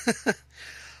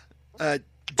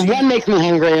 One makes me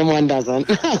hungry and one doesn't.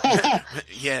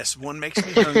 Yes, one makes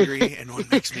me hungry and one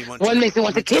makes me want makes me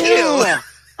want to kill.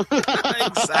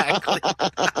 Exactly.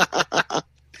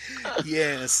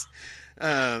 Yes.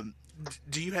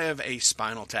 Do you have a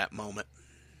Spinal Tap moment?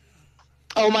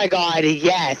 Oh my God,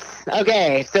 yes.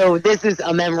 Okay, so this is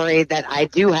a memory that I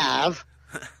do have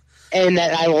and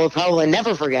that I will probably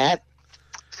never forget.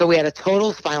 So we had a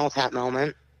total Spinal Tap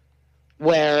moment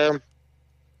where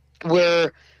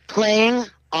we're playing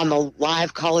on the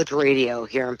live college radio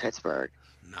here in Pittsburgh.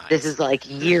 Nice. This is like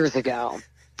years ago.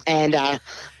 And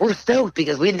we're stoked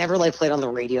because we'd never like played on the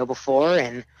radio before,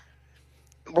 and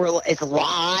it's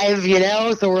live, you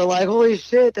know? So we're like, holy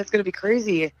shit, that's going to be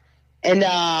crazy. And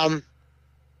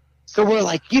so we're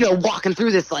like, you know, walking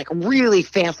through this like really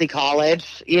fancy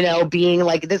college, you know, being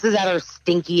like, this is at our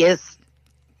stinkiest,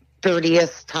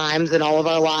 dirtiest times in all of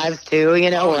our lives too, you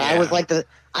know, where I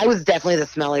was definitely the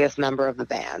smelliest member of the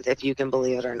band, if you can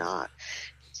believe it or not.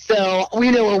 So,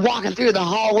 you know, we're walking through the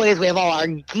hallways, we have all our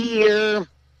gear,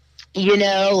 you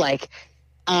know, like,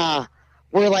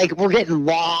 we're getting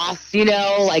lost, you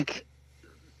know, like,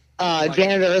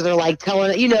 janitors are like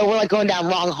telling, you know, we're like going down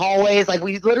wrong hallways. Like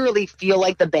we literally feel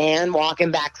like the band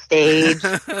walking backstage,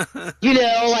 you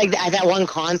know, like at that one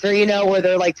concert, you know, where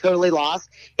they're like totally lost.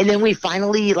 And then we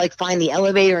finally like find the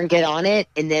elevator and get on it.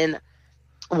 And then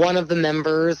one of the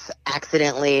members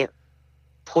accidentally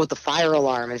pulled the fire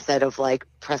alarm instead of like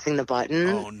pressing the button.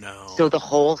 Oh no. So the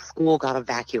whole school got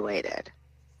evacuated.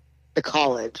 The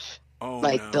college,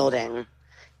 building.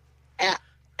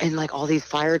 And like all these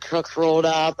fire trucks rolled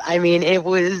up. I mean, it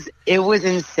was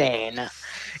insane.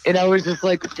 And I was just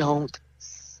like, don't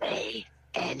say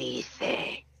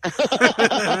anything. And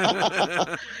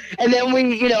then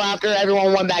we, you know, after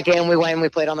everyone went back in, we went and we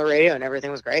played on the radio and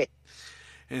everything was great.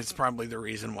 And it's probably the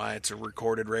reason why it's a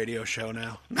recorded radio show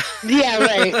now. Yeah,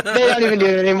 right. They don't even do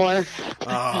it anymore.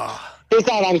 Oh. They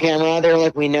saw it on camera. They were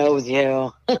like, we know it was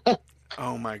you.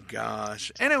 Oh my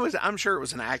gosh. And I'm sure it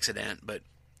was an accident, but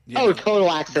total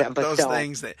accident, but those still,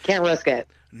 things that can't risk it.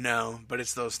 No, but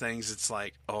it's those things. It's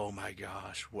like, oh my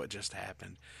gosh, what just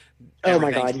happened? Oh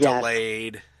my God, yes.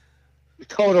 Delayed.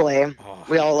 Totally. Oh.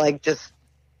 We all like just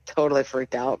totally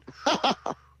freaked out.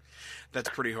 That's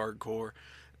pretty hardcore.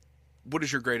 What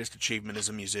is your greatest achievement as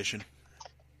a musician?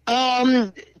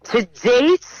 To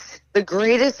date, the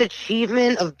greatest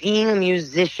achievement of being a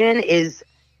musician is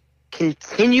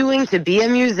continuing to be a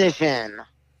musician.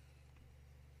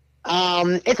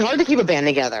 It's hard to keep a band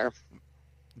together.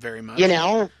 Very much. You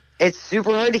know, it's super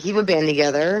hard to keep a band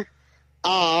together.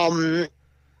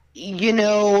 You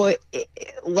know,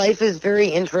 life is very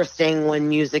interesting when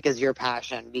music is your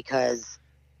passion because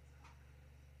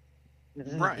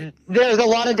right. There's a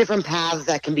lot of different paths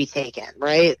that can be taken,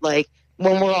 right? Like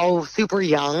when we're all super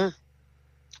young,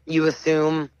 you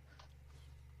assume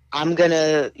I'm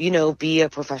gonna, you know, be a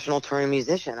professional touring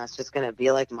musician. That's just gonna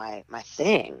be like my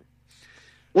thing.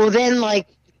 Well, then, like,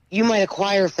 you might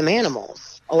acquire some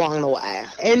animals along the way,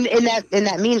 and in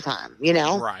that meantime, you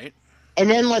know, right? And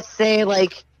then let's say,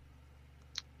 like,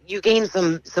 you gain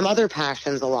some other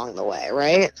passions along the way,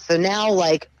 right? So now,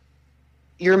 like,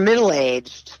 you're middle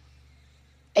aged,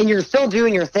 and you're still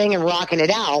doing your thing and rocking it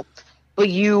out, but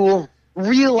you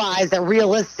realize that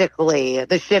realistically,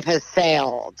 the ship has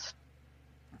sailed,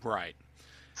 right?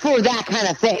 For that kind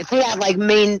of thing, for that like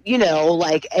main, you know,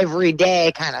 like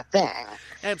everyday kind of thing.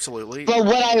 Absolutely. But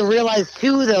what I realized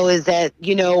too, though, is that,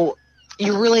 you know,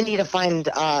 you really need to find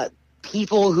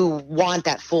people who want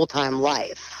that full-time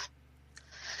life.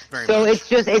 Very so much. It's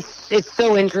just, it's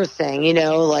so interesting, you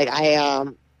know, like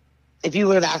if you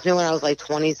would have asked me when I was like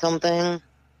 20 something,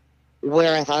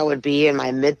 where I thought I would be in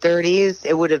my mid 30s,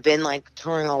 it would have been like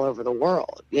touring all over the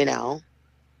world, you know,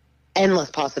 endless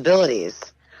possibilities.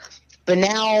 But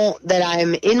now that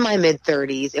I'm in my mid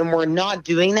 30s and we're not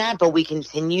doing that, but we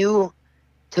continue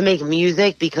to make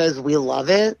music because we love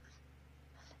it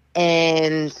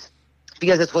and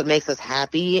because it's what makes us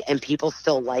happy and people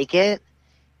still like it.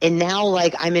 And now,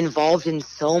 like, I'm involved in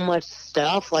so much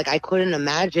stuff. Like, I couldn't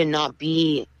imagine not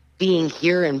being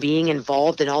here and being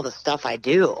involved in all the stuff I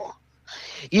do.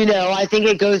 You know, I think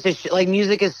it goes to, like,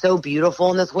 music is so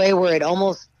beautiful in this way where it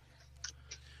almost,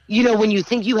 you know, when you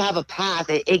think you have a path,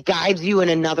 it guides you in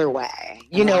another way.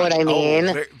 You know what I mean?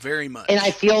 Oh, very, very much. And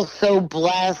I feel so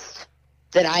blessed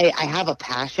that I have a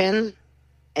passion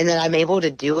and that I'm able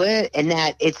to do it, and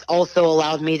that it's also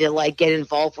allowed me to like get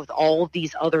involved with all of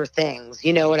these other things,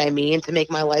 you know what I mean, to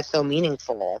make my life so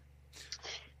meaningful.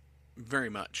 Very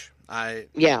much. I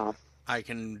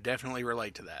can definitely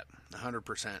relate to that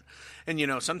 100%. And you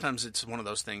know, sometimes it's one of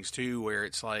those things too where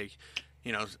it's like,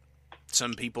 you know,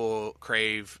 some people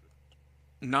crave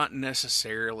not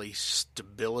necessarily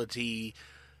stability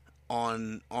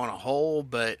on a whole,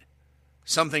 but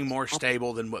something more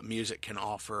stable than what music can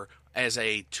offer as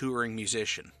a touring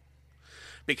musician.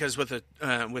 Because with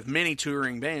many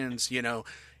touring bands, you know,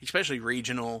 especially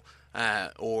regional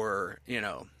or, you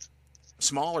know,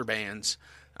 smaller bands,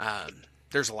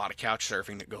 there's a lot of couch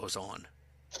surfing that goes on.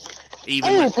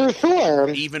 For sure.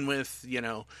 Even with,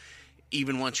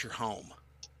 even once you're home,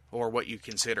 or what you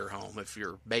consider home, if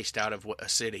you're based out of a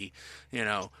city,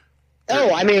 I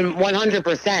mean,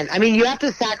 100%. I mean, you have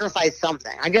to sacrifice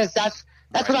something. I guess that's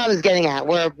Right. what I was getting at,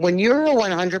 where when you're a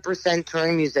 100%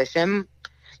 touring musician,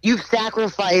 you've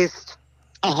sacrificed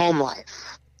a home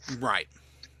life. Right.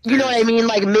 You know what I mean?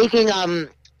 Like making,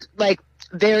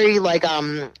 very,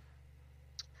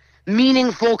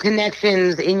 meaningful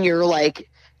connections in your,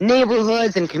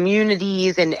 neighborhoods and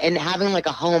communities and having,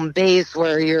 a home base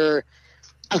where you're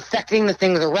affecting the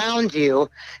things around you.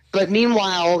 But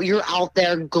meanwhile, you're out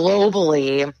there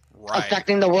globally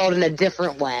affecting the world in a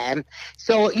different way.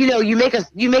 So, you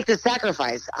make the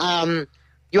sacrifice. You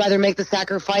either make the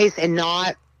sacrifice and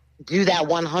not do that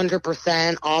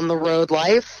 100% on the road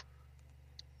life,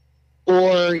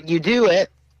 or you do it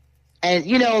and,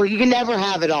 you can never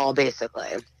have it all, basically.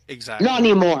 Exactly. Not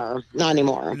anymore.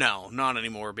 No, not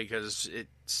anymore, because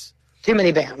it's too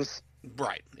many bands.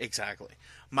 Right. Exactly.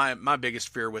 My biggest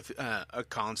fear with a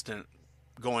constant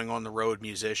going on the road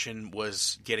musician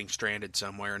was getting stranded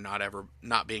somewhere and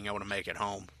not being able to make it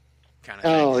home, kind of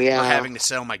thing. Oh, yeah. Or having to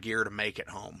sell my gear to make it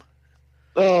home.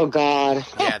 Oh, God.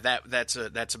 Yeah, that's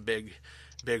a big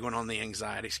one on the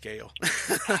anxiety scale.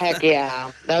 Heck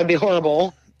yeah, that would be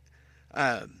horrible.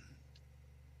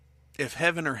 If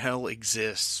heaven or hell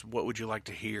exists, what would you like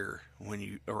to hear when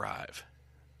you arrive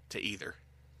to either?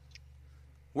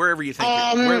 Wherever you think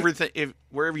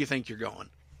wherever you think you're going.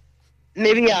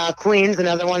 Maybe Queen's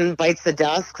Another One Bites the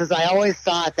Dust, because I always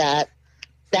thought that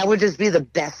would just be the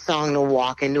best song to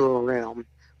walk into a room.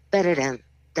 Down,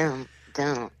 down,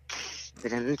 down.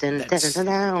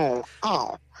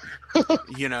 Oh.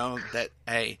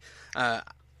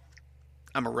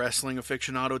 I'm a wrestling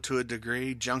aficionado to a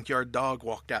degree. Junkyard Dog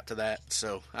walked out to that,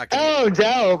 so I can. Oh,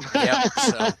 dope! Yep.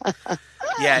 So,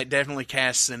 yeah, it definitely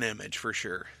casts an image for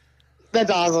sure.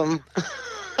 That's awesome.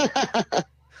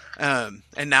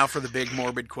 And now for the big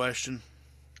morbid question: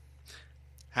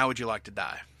 how would you like to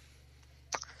die?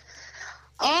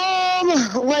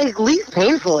 Least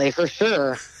painfully, for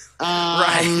sure.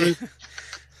 Right.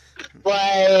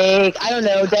 I don't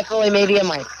know. Definitely, maybe in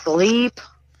my sleep.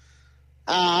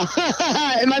 Am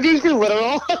I being too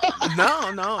literal?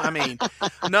 No. I mean,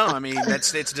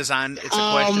 it's designed. It's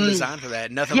a question designed for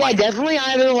that. Nothing. Yeah, like, definitely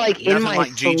either in my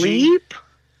sleep.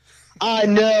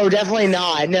 No, definitely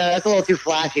not. No, that's a little too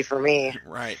flashy for me.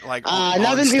 Right, like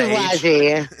nothing too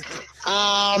flashy. Yeah,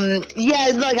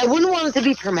 I wouldn't want it to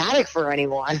be traumatic for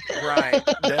anyone. Right,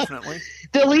 definitely.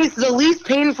 The least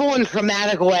painful and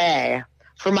traumatic way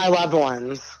for my loved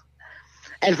ones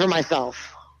and for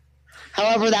myself.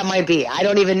 However that might be. I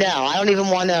don't even know. I don't even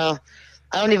want to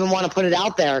put it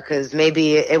out there, because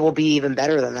maybe it will be even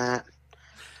better than that.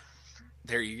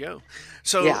 There you go.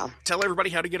 So Tell everybody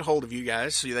how to get a hold of you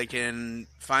guys so they can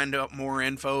find out more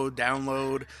info,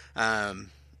 download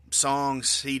songs,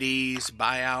 CDs,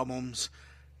 buy albums.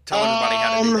 Tell everybody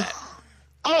how to do that.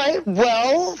 All right.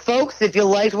 Well, folks, if you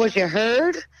liked what you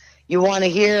heard, you want to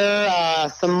hear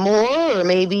some more, or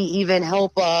maybe even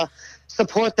help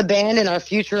support the band in our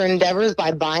future endeavors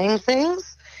by buying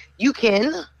things, you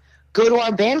can go to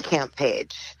our Bandcamp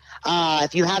page.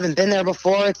 If you haven't been there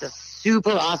before, it's a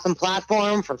super awesome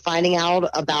platform for finding out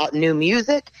about new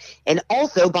music and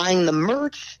also buying the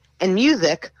merch and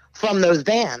music from those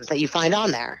bands that you find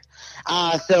on there.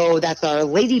 So that's our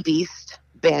Lady Beast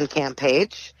Bandcamp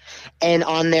page. And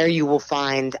on there you will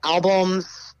find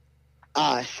albums,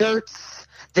 shirts,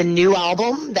 the new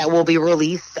album that will be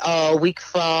released a week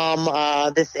from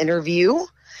this interview.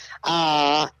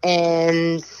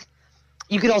 And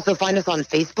you can also find us on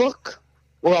Facebook.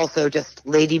 We're also just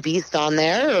Lady Beast on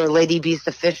there, or Lady Beast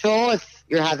Official if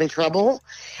you're having trouble.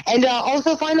 And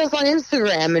also find us on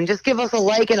Instagram and just give us a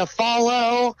like and a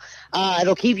follow.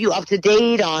 It'll keep you up to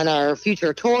date on our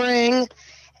future touring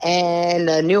and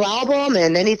a new album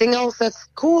and anything else that's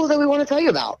cool that we want to tell you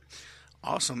about.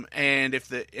 Awesome. And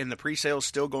the pre-sale is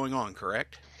still going on,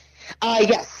 correct?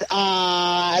 Yes.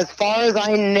 As far as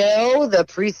I know, the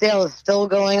pre-sale is still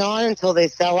going on until they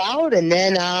sell out, and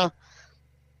then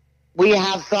we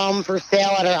have some for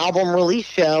sale at our album release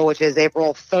show, which is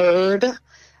April 3rd,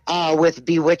 with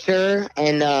Bewitcher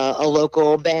and a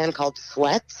local band called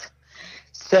Sweat.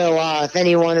 So if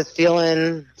anyone is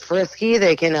feeling frisky,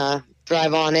 they can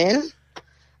drive on in.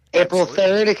 April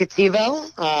 3rd at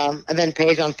Cativo, event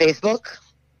page on Facebook.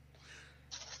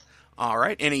 All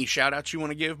right. Any shout-outs you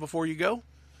want to give before you go?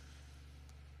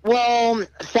 Well,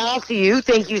 shout out to you.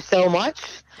 Thank you so much.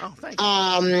 Oh, thank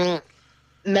you.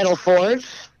 Metal Forge.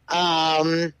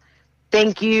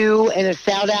 Thank you, and a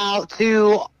shout out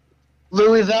to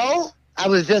Louisville. I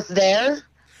was just there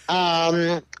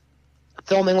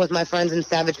filming with my friends in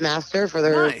Savage Master for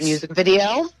their music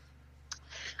video.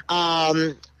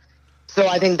 So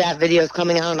I think that video is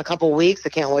coming out in a couple weeks. I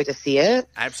can't wait to see it.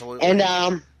 Absolutely.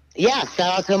 And yeah,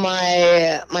 shout out to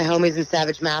my homies in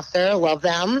Savage Master. Love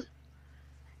them.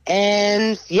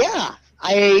 And yeah,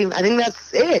 I think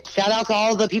that's it. Shout out to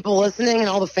all the people listening and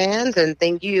all the fans, and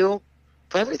thank you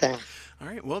for everything. All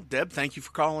right. Well, Deb, thank you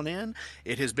for calling in.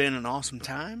 It has been an awesome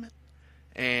time,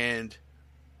 and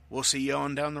we'll see you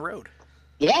on down the road.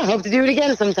 Yeah, hope to do it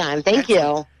again sometime. Thank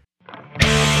you.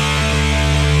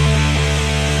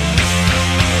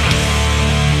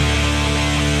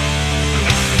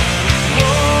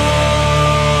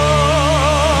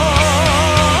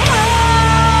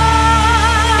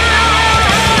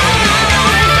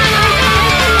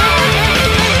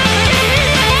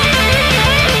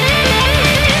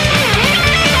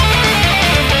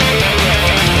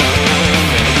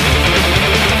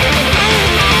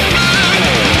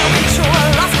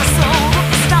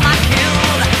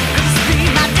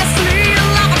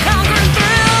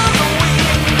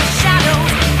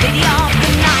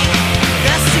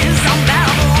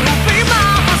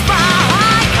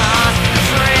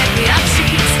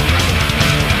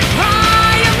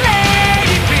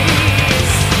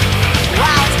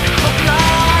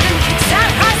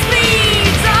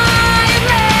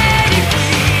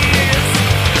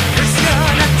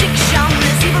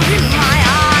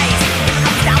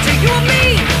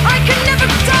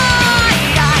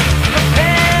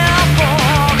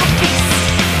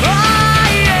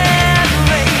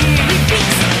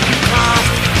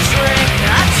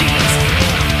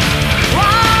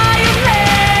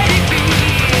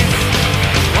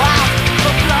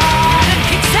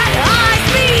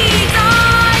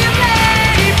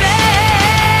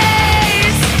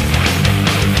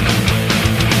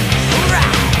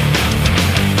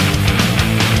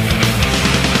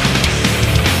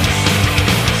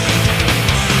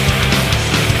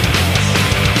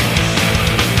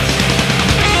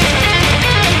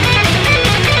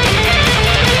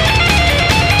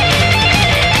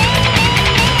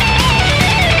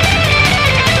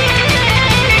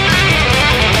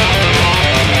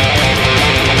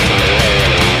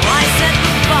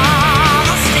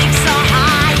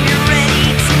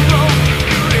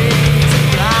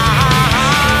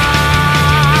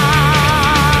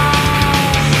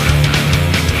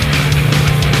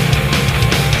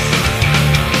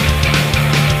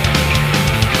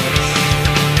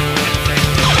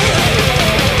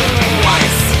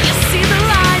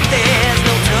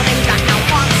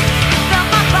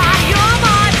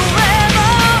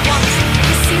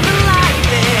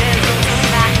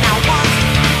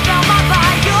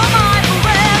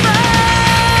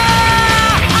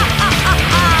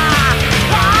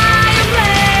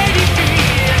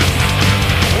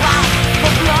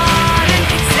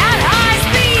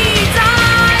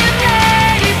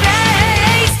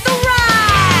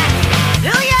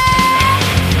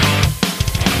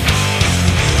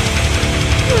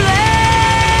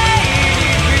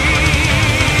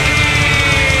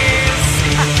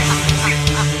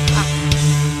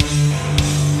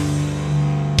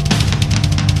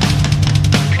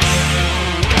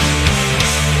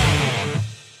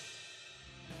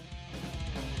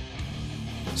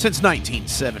 Since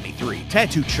 1973,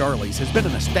 Tattoo Charlie's has been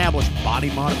an established body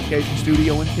modification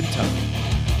studio in Kentucky,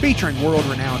 featuring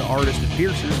world-renowned artists and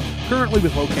piercers, currently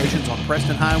with locations on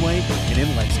Preston Highway and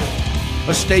in Lexington,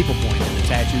 a staple point in the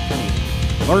tattoo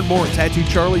community. Learn more at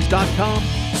TattooCharlies.com.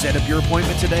 Set up your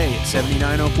appointment today at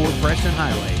 7904 Preston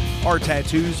Highway. Our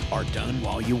tattoos are done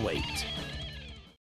while you wait.